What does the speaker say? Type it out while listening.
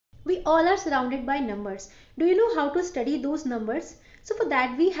We all are surrounded by numbers. Do you know how to study those numbers? So for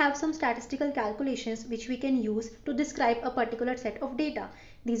that we have some statistical calculations which we can use to describe a particular set of data.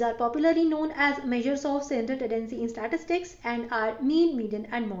 These are popularly known as measures of central tendency in statistics and are mean, median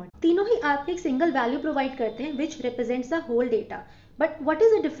and mode. तीनों ही आपको एक single value provide करते हैं which represents the whole data. But what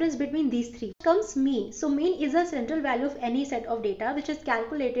is the difference between these three? Comes mean. So mean is a central value of any set of data which is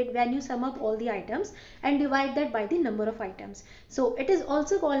calculated when you sum up all the items and divide that by the number of items. So it is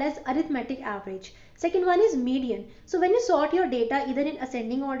also called as arithmetic average. Second one is median. So when you sort your data either in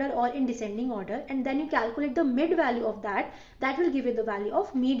ascending order or in descending order and then you calculate the mid value of that, that will give you the value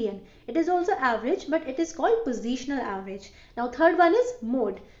of median. It is also average, but it is called positional average. Now third one is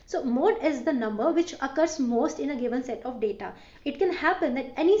mode. So mode is the number which occurs most in a given set of data. It can happen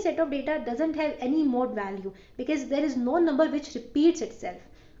that any set of data doesn't have any mode value because there is no number which repeats itself.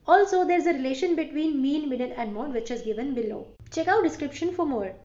 Also, there is a relation between mean, median and mode which is given below. Check out description for more.